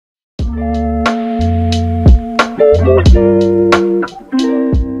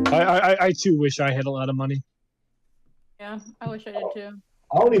I too wish I had a lot of money. Yeah, I wish I did too.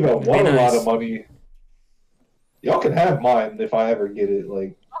 I don't even want a nice. lot of money. Y'all can have mine if I ever get it.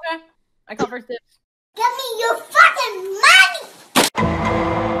 Like, Okay, I call first dibs. Give me your fucking money!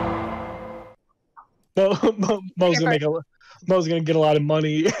 Mo's gonna get a lot of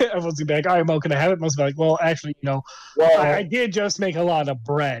money. Everyone's gonna be like, all right, Mo, can I have it? Mo's gonna be like, well, actually, you know, I did just make a lot of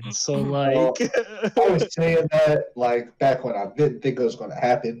bread, so like. I was saying that like back when I didn't think it was gonna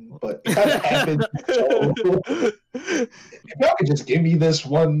happen, but it kind of happened. So, if y'all could just give me this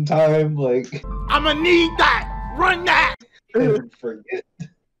one time, like, I'ma need that. Run that. and forget,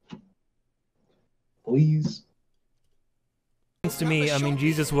 please. To me, I mean,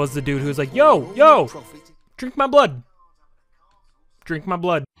 Jesus was the dude who was like, yo, yo, drink my blood. Drink my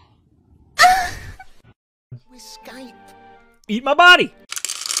blood. We Skype. Eat my body.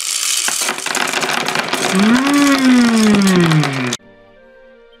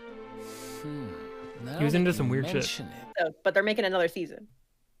 He was into some weird shit. So, but they're making another season.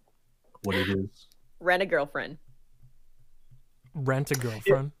 What it is? Rent a girlfriend. Rent a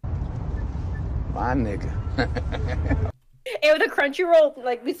girlfriend. My nigga. It was a Crunchyroll,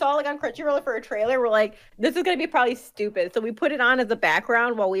 like we saw like on Crunchyroll for a trailer. We're like, this is gonna be probably stupid. So we put it on as a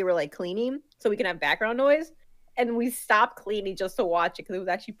background while we were like cleaning, so we can have background noise. And we stopped cleaning just to watch it because it was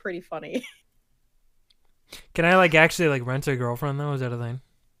actually pretty funny. Can I like actually like rent a girlfriend though? Is that a thing?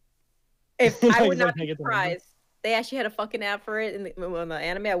 If I would not be surprised, they actually had a fucking app for it in the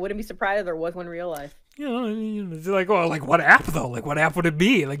anime. I wouldn't be surprised if there was one in real life. You know, I mean, it's like, well, like what app though? Like what app would it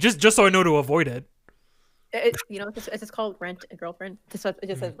be? Like just so I know to avoid it. You know, it's just called Rent a Girlfriend. It just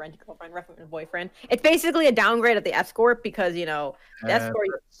says Rent a Girlfriend, Rent a Boyfriend. It's basically a downgrade of the escort because, you know, the escort,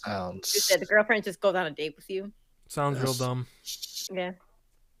 the girlfriend just goes on a date with you. Sounds real dumb. Yeah.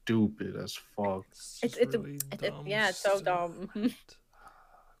 Stupid as fuck. Yeah, it's so dumb.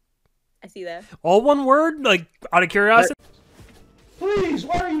 I see that. All one word? Like, out of curiosity? Please,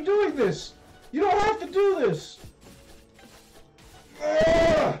 why are you doing this? You don't have to do this.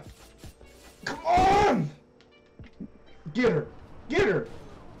 Come on! Get her! Get her!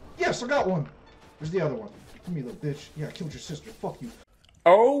 Yes, I got one! Where's the other one? Give me, little bitch. Yeah, I killed your sister. Fuck you.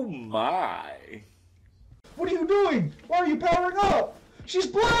 Oh my. What are you doing? Why are you powering up? She's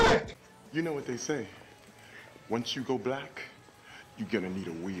black! You know what they say. Once you go black, you're gonna need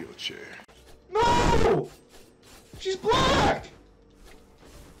a wheelchair. No! She's black!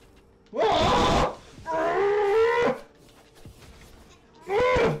 Ah!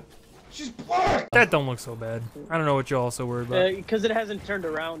 She's black! That don't look so bad. I don't know what you're also worried about. Because it hasn't turned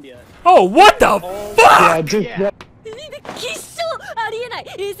around yet. Oh, what the fuck? Yeah.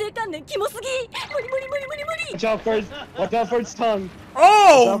 Watch out for its tongue.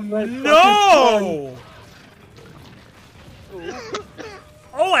 Oh no!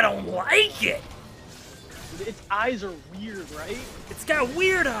 Oh, I don't like it. Its eyes are weird, right? It's got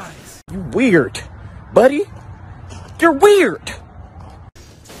weird eyes. You weird, buddy. You're weird.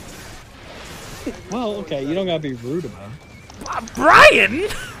 Well, okay, you don't gotta be rude about it. Brian!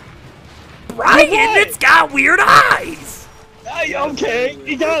 Brian, it's got weird eyes! Okay,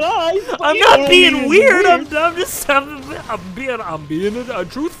 you got eyes. I'm not being weird. I'm being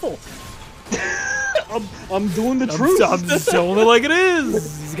truthful. I'm doing the truth. I'm just telling it like it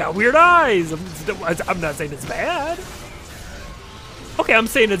is. He's got weird eyes. I'm not saying it's bad. Okay, I'm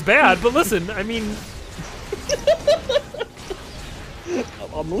saying it's bad, but listen, I mean,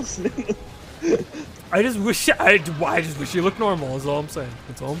 I'm listening. I just wish I just wish he looked normal. Is all I'm saying.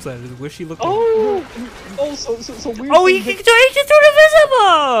 That's all I'm saying. I just wish he looked. So weird. Oh, he's just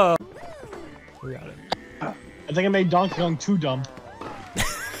invisible. We got it. I think I made Donkey Kong too dumb.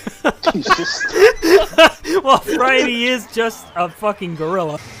 Well, Friday is just a fucking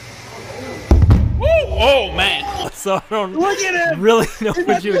gorilla. Oh man. So I don't really know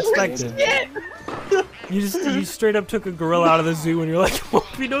what you expected. You straight up took a gorilla out of the zoo and you're like, hope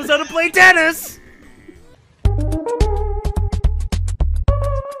he knows how to play tennis.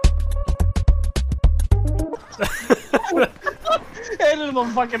 And in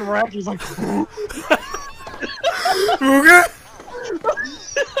the fucking rack, he's like,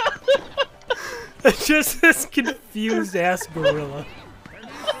 It's just this confused ass gorilla.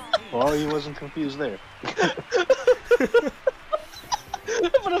 Well, he wasn't confused there.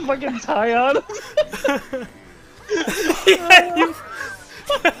 put a fucking tie on him. Yeah, you...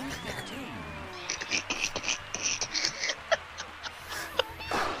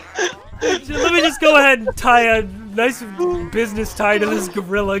 Let me just go ahead and tie a nice business tie to this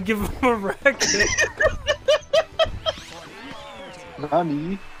gorilla, give him a racket.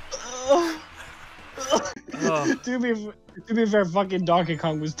 Nani? To be fair, fucking Donkey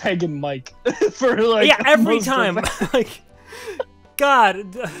Kong was pegging Mike for like every time. Like, God,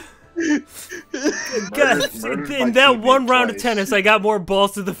 in that one round of tennis, I got more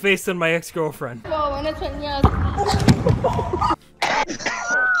balls to the face than my ex-girlfriend. That's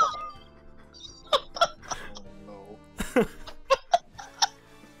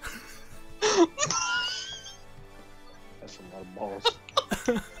a lot of balls.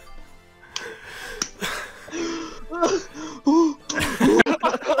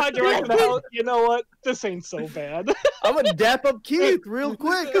 You know what? This ain't so bad. I'm gonna dap up Keith real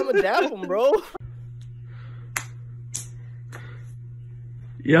quick. I'm gonna dap him, bro.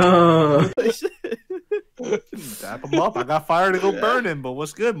 Yo. Dap him up. I got fire to go burn him, but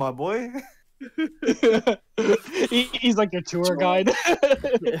what's good, my boy? He's like your tour guide.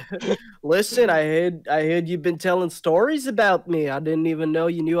 Listen, I heard you've been telling stories about me. I didn't even know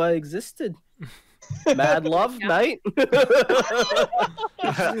you knew I existed. Mad love, mate.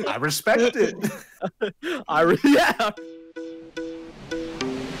 I respect it. Yeah.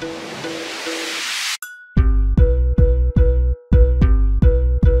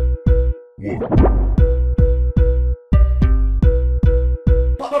 What?